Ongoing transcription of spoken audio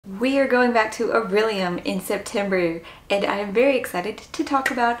We are going back to Orilium in September, and I am very excited to talk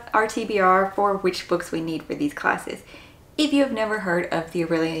about our TBR for which books we need for these classes. If you have never heard of the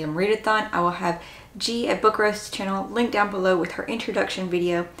Orilium Readathon, I will have G at Book Roast's channel linked down below with her introduction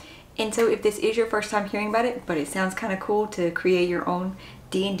video. And so if this is your first time hearing about it, but it sounds kind of cool to create your own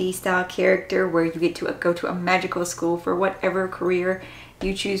D&D style character where you get to go to a magical school for whatever career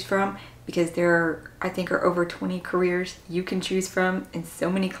you choose from, because there are, I think, are over 20 careers you can choose from and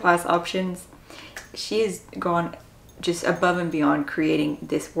so many class options. She has gone just above and beyond creating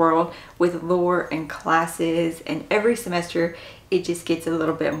this world with lore and classes, and every semester it just gets a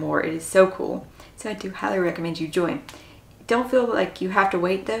little bit more. It is so cool. So I do highly recommend you join. Don't feel like you have to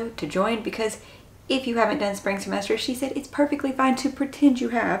wait though to join, because if you haven't done spring semester, she said it's perfectly fine to pretend you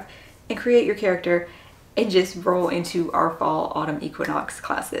have and create your character and just roll into our fall autumn equinox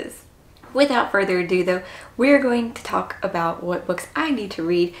classes. Without further ado though, we're going to talk about what books I need to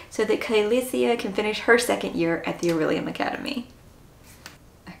read so that Kalicia can finish her second year at the Orilium Academy.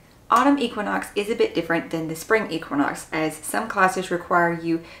 Autumn equinox is a bit different than the spring equinox, as some classes require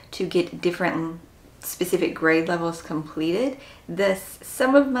you to get different specific grade levels completed. Thus,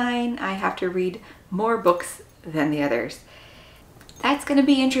 some of mine I have to read more books than the others. That's going to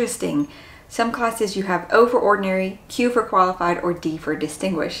be interesting. Some classes you have O for ordinary, Q for qualified, or D for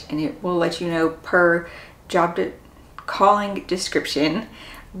distinguished, and it will let you know per job calling description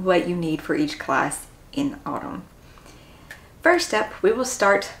what you need for each class in autumn. First up, we will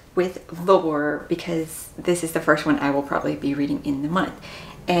start with lore, because this is the first one I will probably be reading in the month.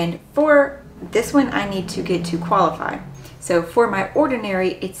 And for this one, I need to get to qualify. So for my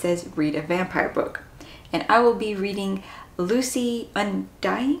ordinary, it says read a vampire book. And I will be reading Lucy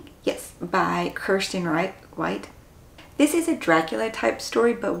Undying, yes, by Kirsten White. This is a Dracula type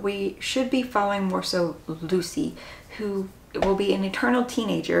story, but we should be following more so Lucy, who will be an eternal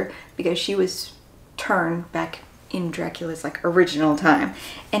teenager because she was turned back in Dracula's original time.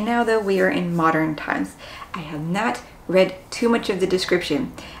 And now though we are in modern times. I have not read too much of the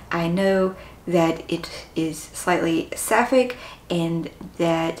description. I know that it is slightly sapphic and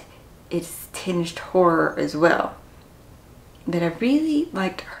that it's tinged horror as well. But I really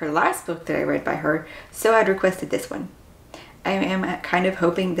liked her last book that I read by her, so I'd requested this one. I am kind of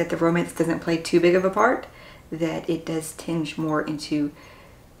hoping that the romance doesn't play too big of a part, that it does tinge more into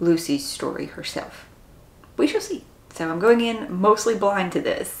Lucy's story herself. We shall see. So I'm going in mostly blind to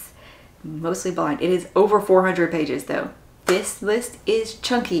this. Mostly blind. It is over 400 pages though. This list is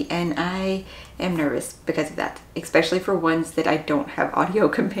chunky and I am nervous because of that, especially for ones that I don't have audio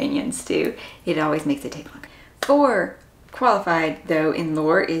companions to. It always makes it take long. For qualified though in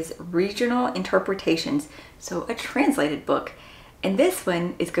lore is Regional Interpretations, so a translated book. And this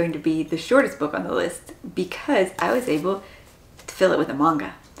one is going to be the shortest book on the list because I was able to fill it with a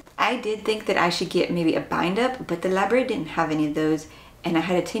manga. I did think that I should get maybe a bind up, but the library didn't have any of those, and I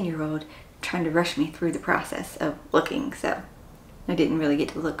had a 10-year-old trying to rush me through the process of looking, so I didn't really get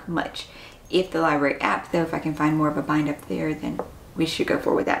to look much. If the library app though, if I can find more of a bind up there, then we should go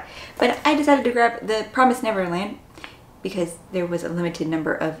forward with that. But I decided to grab the Promised Neverland because there was a limited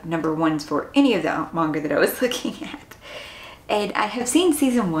number of number ones for any of the manga that I was looking at. And I have seen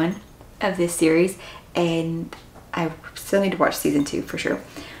season 1 of this series, and I still need to watch season 2 for sure.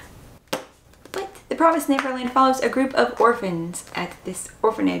 But The Promised Neverland follows a group of orphans at this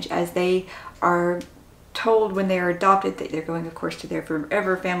orphanage as they are told when they are adopted that they're going, of course, to their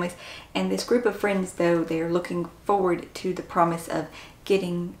forever families. And this group of friends, though, they are looking forward to the promise of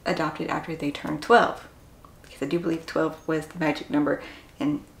getting adopted after they turn 12. Because I do believe 12 was the magic number,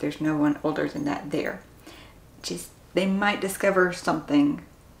 and there's no one older than that there. Just, they might discover something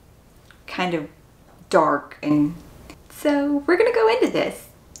kind of dark, and so we're gonna go into this.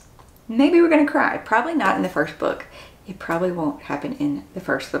 Maybe we're gonna cry. Probably not in the first book. It probably won't happen in the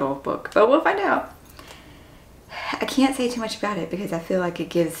first little book, but we'll find out. I can't say too much about it because I feel like it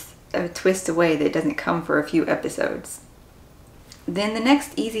gives a twist away that doesn't come for a few episodes. Then the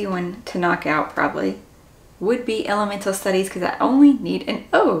next easy one to knock out probably would be Elemental Studies, because I only need an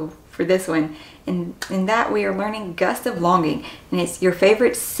O for this one. And in that we are learning Gust of Longing, and it's your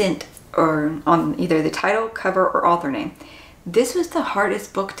favorite scent or on either the title, cover, or author name. This was the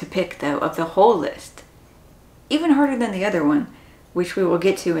hardest book to pick though of the whole list. Even harder than the other one, which we will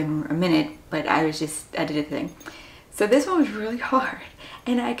get to in a minute, but I did a thing. So this one was really hard,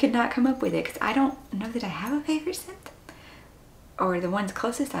 and I could not come up with it because I don't know that I have a favorite scent. Or the ones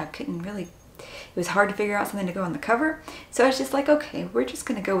closest, I couldn't really, it was hard to figure out something to go on the cover. So I was just like, okay, we're just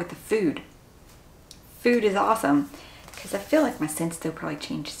gonna go with the food. Food is awesome, because I feel like my scents still probably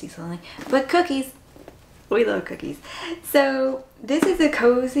change seasonally. But cookies, We love cookies. So this is a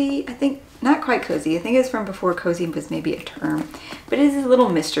cozy, I think, not quite cozy. I think it's from before cozy was maybe a term. But it is a little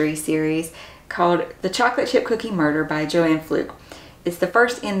mystery series called The Chocolate Chip Cookie Murder by Joanne Fluke. It's the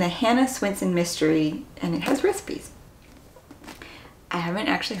first in the Hannah Swenson mystery, and it has recipes. I haven't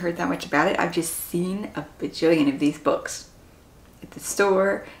actually heard that much about it. I've just seen a bajillion of these books at the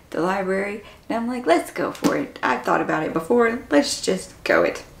store, the library, and I'm like, let's go for it. I've thought about it before. Let's just go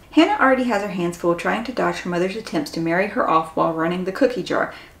it. Hannah already has her hands full trying to dodge her mother's attempts to marry her off while running the Cookie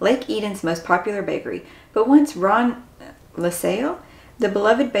Jar, Lake Eden's most popular bakery. But once Ron LaSalle, the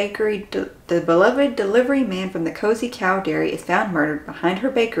beloved delivery man from the Cozy Cow Dairy, is found murdered behind her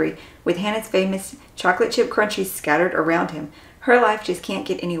bakery with Hannah's famous chocolate chip crunchies scattered around him, her life just can't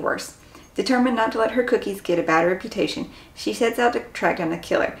get any worse. Determined not to let her cookies get a bad reputation, she sets out to track down the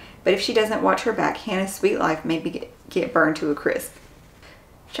killer. But if she doesn't watch her back, Hannah's sweet life may get burned to a crisp.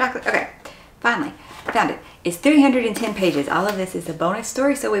 Chocolate. Okay, finally, I found it. It's 310 pages. All of this is a bonus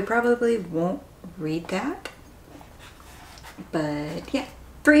story, so we probably won't read that. But yeah,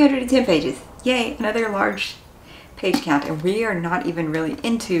 310 pages. Yay, another large page count, and we are not even really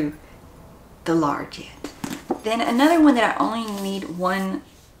into the large yet. Then another one that I only need one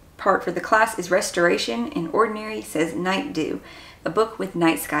part for the class is Restoration in Ordinary Says Night Dew, a book with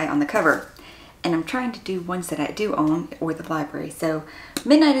night sky on the cover. And I'm trying to do ones that I do own or the library. So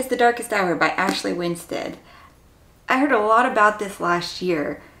Midnight is the Darkest Hour by Ashley Winstead. I heard a lot about this last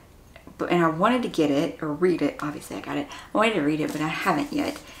year, and I wanted to get it or read it. Obviously I got it. I wanted to read it, but I haven't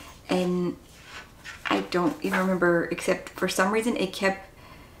yet. And I don't even remember, except for some reason it kept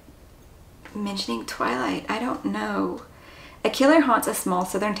mentioning Twilight. I don't know. A killer haunts a small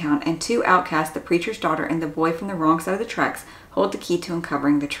southern town, and two outcasts, the preacher's daughter and the boy from the wrong side of the tracks, hold the key to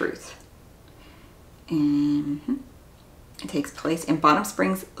uncovering the truth. It takes place in Bottom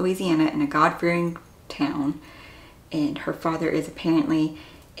Springs, Louisiana, in a God-fearing town, and her father is apparently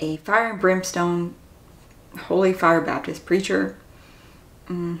a fire and brimstone Holy Fire Baptist preacher.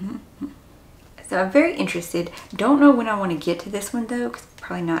 So I'm very interested. Don't know when I want to get to this one though, because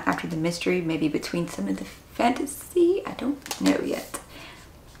probably not after the mystery, maybe between some of the fantasy. I don't know yet.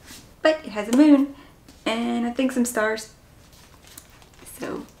 But it has a moon and I think some stars.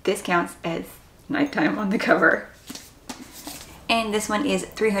 So this counts as nighttime on the cover. And this one is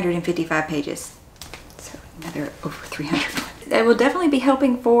 355 pages. So another over 300. That will definitely be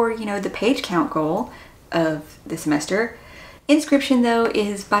helping for, you know, the page count goal of the semester. Inscription though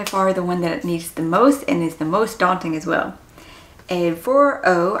is by far the one that it needs the most and is the most daunting as well. And for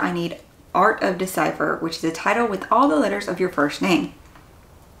O, I need Art of Decipher, which is a title with all the letters of your first name.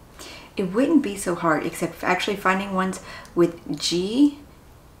 It wouldn't be so hard except for actually finding ones with G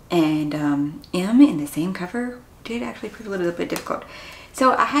and M in the same cover did actually prove a little bit difficult.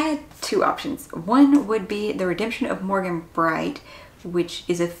 So I had two options. One would be The Redemption of Morgan Bright, which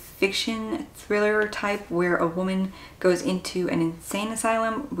is a fiction thriller type where a woman goes into an insane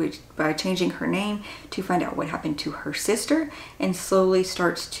asylum by changing her name to find out what happened to her sister and slowly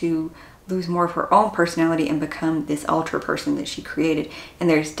starts to lose more of her own personality and become this ultra person that she created. And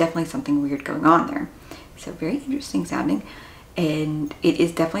there's definitely something weird going on there. So very interesting sounding. And it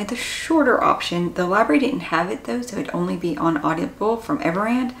is definitely the shorter option. The library didn't have it though, so it'd only be on Audible from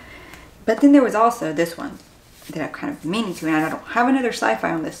Everand. But then there was also this one that I'm kind of meaning to, and I don't have another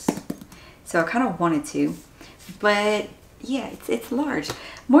sci-fi on this, so I kind of wanted to. But yeah, it's large.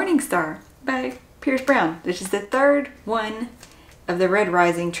 Morning Star by Pierce Brown, which is the third one of the Red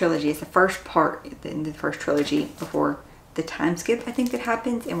Rising trilogy. It's the first part in the first trilogy before the time skip, I think, that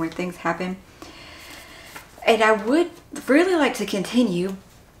happens and where things happen. And I would really like to continue,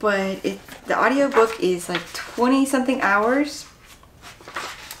 but the audiobook is like 20 something hours,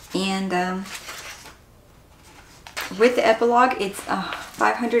 and with the epilogue it's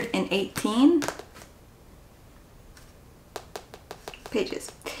 518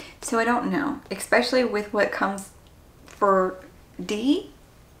 pages. So I don't know, especially with what comes for D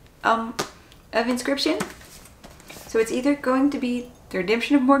of Inscription. So it's either going to be The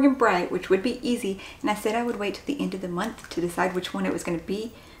Redemption of Morgan Bright, which would be easy, and I said I would wait till the end of the month to decide which one it was going to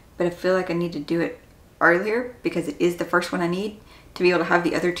be, but I feel like I need to do it earlier because it is the first one I need to be able to have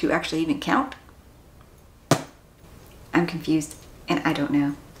the other two actually even count. I'm confused and I don't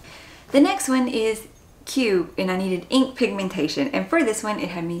know. The next one is Q, and I needed ink pigmentation, and for this one it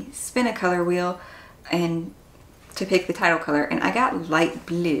had me spin a color wheel and to pick the title color, and I got light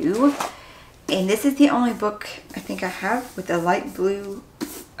blue. And this is the only book I think I have with a light blue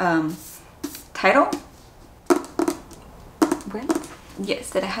title. What? Yes,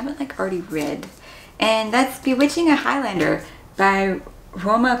 that I haven't like already read. And that's Bewitching a Highlander by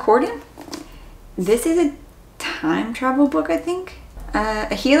Roma Corden. This is a time travel book, I think.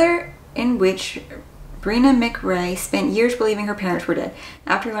 A healer in which Brina McRae spent years believing her parents were dead.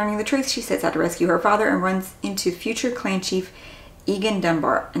 After learning the truth, she sets out to rescue her father and runs into future clan chief Egan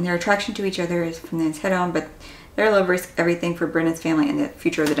Dunbar. And their attraction to each other is from this head on, but their love risks everything for Brina's family and the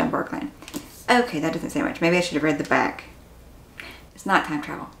future of the Dunbar clan. Okay, that doesn't say much. Maybe I should have read the back. It's not time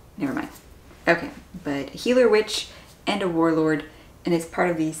travel. Never mind. Okay, but a healer witch and a warlord, and it's part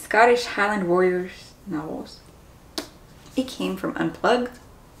of the Scottish Highland Warriors novels. It came from Unplugged,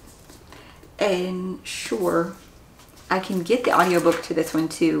 and sure, I can get the audiobook to this one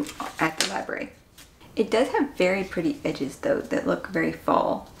too at the library. It does have very pretty edges though that look very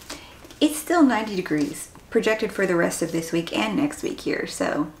fall. It's still 90 degrees, projected for the rest of this week and next week here,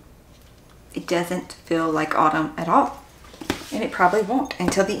 so it doesn't feel like autumn at all. And it probably won't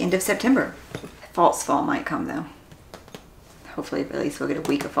until the end of September. False fall might come though. Hopefully at least we'll get a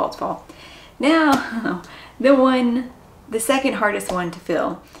week of false fall. Now, the second hardest one to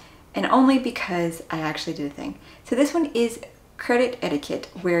fill, and only because I actually did a thing. So this one is credit etiquette,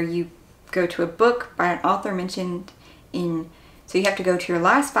 where you go to a book by an author mentioned in, so you have to go to your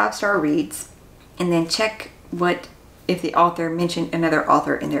last 5-star reads and then check if the author mentioned another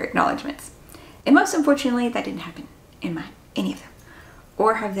author in their acknowledgements. And most unfortunately, that didn't happen in any of them.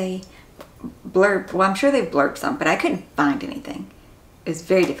 Or have they blurb? Well, I'm sure they've blurbed some, but I couldn't find anything. It was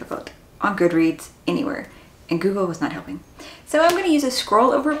very difficult on Goodreads, anywhere, and Google was not helping. So I'm going to use a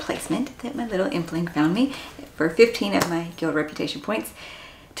scroll over replacement that my little impling found me for 15 of my guild reputation points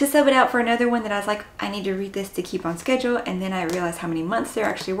to sub it out for another one that I was like, I need to read this to keep on schedule, and then I realized how many months there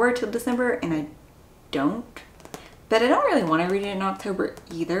actually were till December, and I don't. But I don't really want to read it in October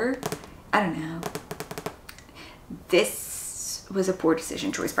either. I don't know. This was a poor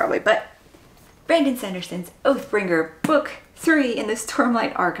decision choice probably, but Brandon Sanderson's Oathbringer, Book 3 in the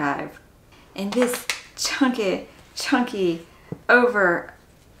Stormlight Archive. And this chunky, over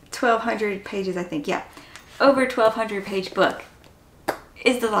 1,200 pages, I think, yeah, over 1,200 page book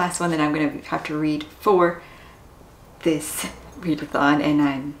is the last one that I'm going to have to read for this readathon. And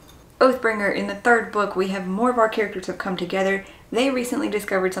I'm Oathbringer. In the third book, we have more of our characters have come together. They recently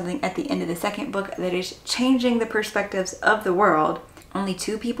discovered something at the end of the second book that is changing the perspectives of the world. Only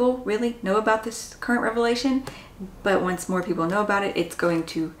 2 people really know about this current revelation, but once more people know about it, it's going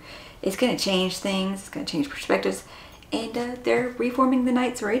to change things, it's going to change perspectives, and they're reforming the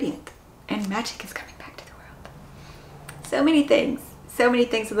Knights Radiant, and magic is coming back to the world. So many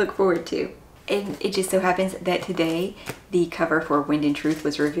things to look forward to. And it just so happens that today the cover for Wind and Truth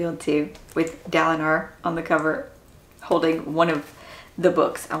was revealed too, with Dalinar on the cover holding one of the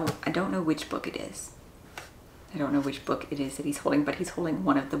books. I don't know which book it is. I don't know which book it is that he's holding, but he's holding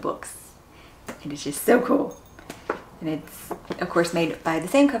one of the books. And it's just so cool. And it's, of course, made by the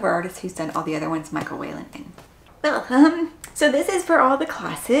same cover artist who's done all the other ones, Michael Whalen. And, well, so this is for all the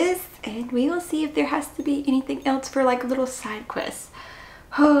classes, and we will see if there has to be anything else for like little side quests.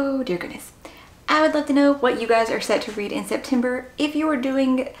 Oh, dear goodness. I would love to know what you guys are set to read in September. If you are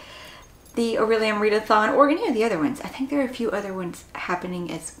doing the Orilium Readathon or any of the other ones. I think there are a few other ones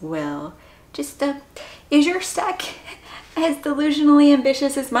happening as well. Just, is your stack as delusionally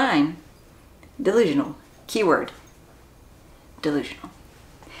ambitious as mine? Delusional. Keyword. Delusional.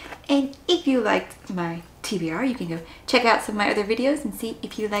 And if you liked my TBR, you can go check out some of my other videos and see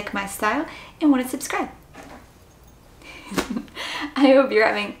if you like my style and want to subscribe. I hope you're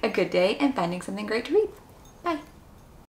having a good day and finding something great to read. Bye.